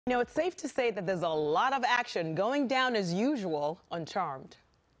You know, it's safe to say that there's a lot of action going down as usual on Charmed.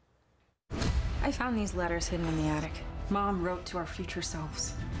 I found these letters hidden in the attic. Mom wrote to our future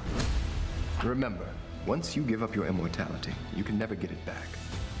selves. Remember, once you give up your immortality, you can never get it back.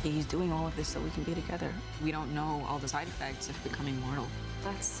 He's doing all of this so we can be together. We don't know all the side effects of becoming mortal.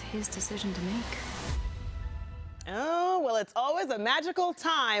 That's his decision to make. Oh, well, it's always a magical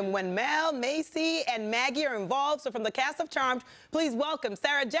time when Mel, Macy, and Maggie are involved. So from the cast of Charmed, please welcome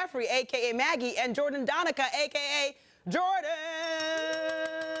Sarah Jeffery, a.k.a. Maggie, and Jordan Donica, a.k.a. Jordan.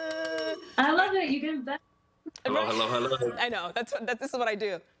 I love it. You get better. Hello, hello, hello. I know. This is what I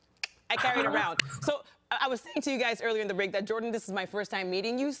do. I carry it around. So I was saying to you guys earlier in the break that, Jordan, this is my first time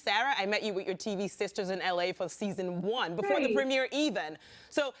meeting you. Sarah, I met you with your TV sisters in LA for season 1, before the premiere even.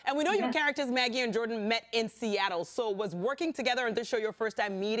 So, and we know your characters, Maggie and Jordan, met in Seattle. So was working together on this show your first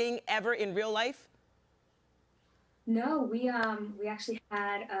time meeting ever in real life? No, we actually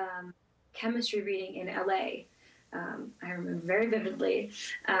had chemistry reading in LA. I remember very vividly.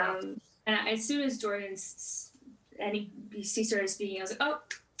 And as soon as he started speaking, I was like, oh,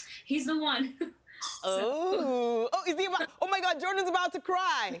 he's the one. Oh, is he about? Oh my God, Jordan's about to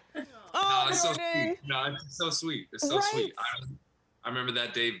cry. Oh, No, it's so Jordan. sweet. No, it's so sweet. It's so sweet. I remember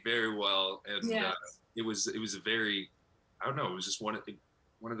that day very well, and it was a very, I don't know, it was just one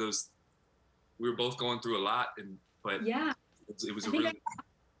of those. We were both going through a lot, but it was a really. I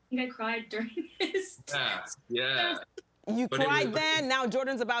think I cried during his. Yeah. You cried then. Now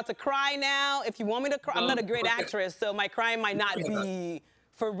Jordan's about to cry now. If you want me to cry, I'm not a great actress, so my crying might not be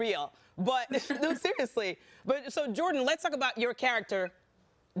for real. But no, seriously. But so Jordan, let's talk about your character,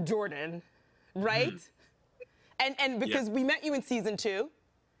 Jordan, right? And because we met you in season 2,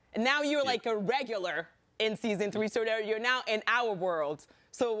 and now you're like a regular in season 3, so you're now in our world.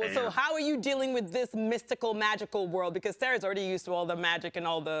 So how are you dealing with this mystical, magical world? Because Sarah's already used to all the magic and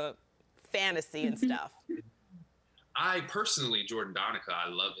all the fantasy and stuff. I personally, Jordan Donica, I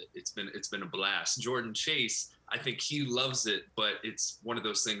love it. It's been a blast. Jordan Chase, I think he loves it, but it's one of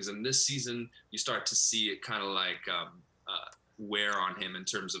those things. And this season, you start to see it kind of like wear on him in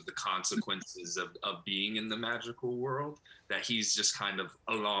terms of the consequences of being in the magical world. That he's just kind of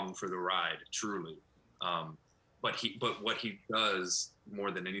along for the ride, truly. But what he does more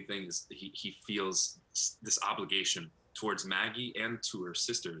than anything is he feels this obligation towards Maggie and to her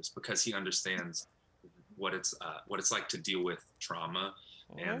sisters, because he understands what it's like to deal with trauma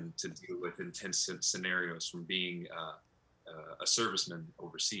and to deal with intense scenarios from being a serviceman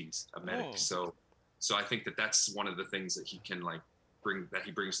overseas, a medic. So I think that's one of the things that he can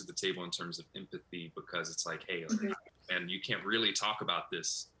brings to the table in terms of empathy, because it's like, hey, and you can't really talk about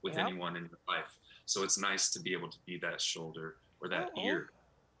this with anyone in your life. So it's nice to be able to be that shoulder or that ear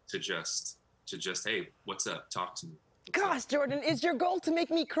to just, hey, what's up? Talk to me. Gosh, Jordan, is your goal to make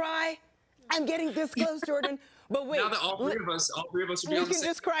me cry? I'm getting this close, Jordan. But wait. Now that all three of us will be on the same. We can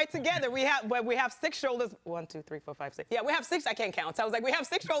just cry together. We have 6 shoulders. 1, 2, 3, 4, 5, 6. Yeah, we have 6. I can't count. So I was like, we have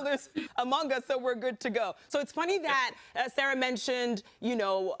 6 shoulders among us, so we're good to go. So it's funny that Sarah mentioned,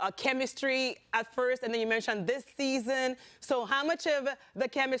 chemistry at first, and then you mentioned this season. So how much of the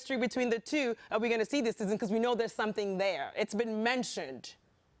chemistry between the two are we going to see this season? Because we know there's something there. It's been mentioned.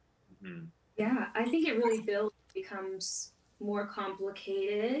 Yeah, I think it really becomes more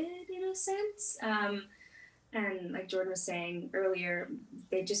complicated in a sense. And like Jordan was saying earlier,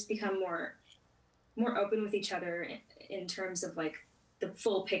 they just become more open with each other in terms of like the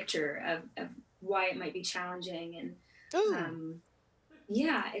full picture of why it might be challenging. And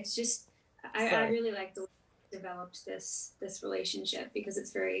it's just, I really like the way they developed this relationship, because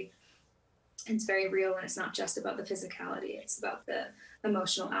it's very real, and it's not just about the physicality, it's about the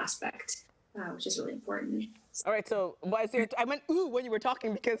emotional aspect, which is really important. All right, so I went ooh when you were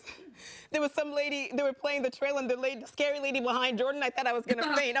talking, because there was some lady, they were playing the trailer, and the scary lady behind Jordan, I thought I was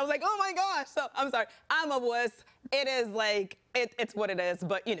gonna faint. I was like, oh my gosh. So I'm sorry, I'm a wuss. It is like, it's what it is,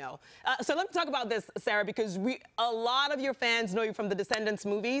 but So let me talk about this, Sarah, because a lot of your fans know you from the Descendants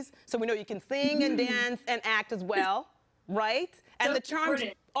movies, so we know you can sing and dance and act as well, right? And the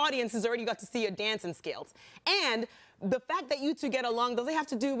Charmed audience has already got to see your dancing skills. And the fact that you two get along, does it have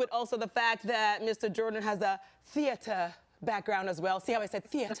to do with also the fact that Mr. Jordan has a theater background as well? See how I said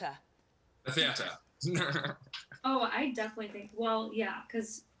theater? The theater. Oh, I definitely think, well, yeah,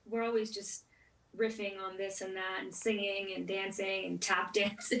 because we're always just riffing on this and that and singing and dancing and tap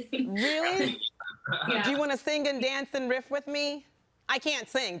dancing. Really? Do you want to sing and dance and riff with me? I can't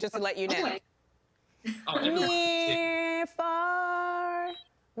sing, just to let you know. Near, far,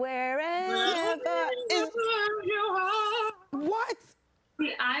 wherever you are. What?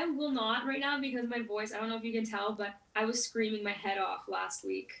 I will not right now because my voice, I don't know if you can tell, but I was screaming my head off last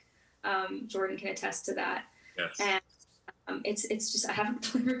week. Jordan can attest to that. Yes. And it's just, I haven't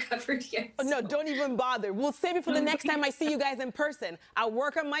fully recovered yet. Oh, no, don't even bother. We'll save it for the next time I see you guys in person. I'll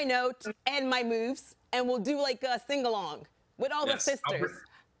work on my notes and my moves, and we'll do like a sing-along with all the sisters.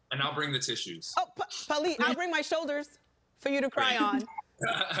 I'll bring the tissues. Oh, Pali, I'll bring my shoulders for you to cry on.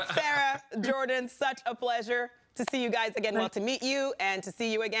 Sarah, Jordan, such a pleasure to see you guys again. Well, to meet you and to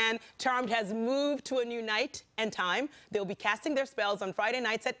see you again. Charmed has moved to a new night and time. They'll be casting their spells on Friday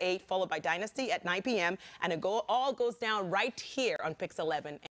nights at 8, followed by Dynasty at 9 p.m. And it all goes down right here on PIX11.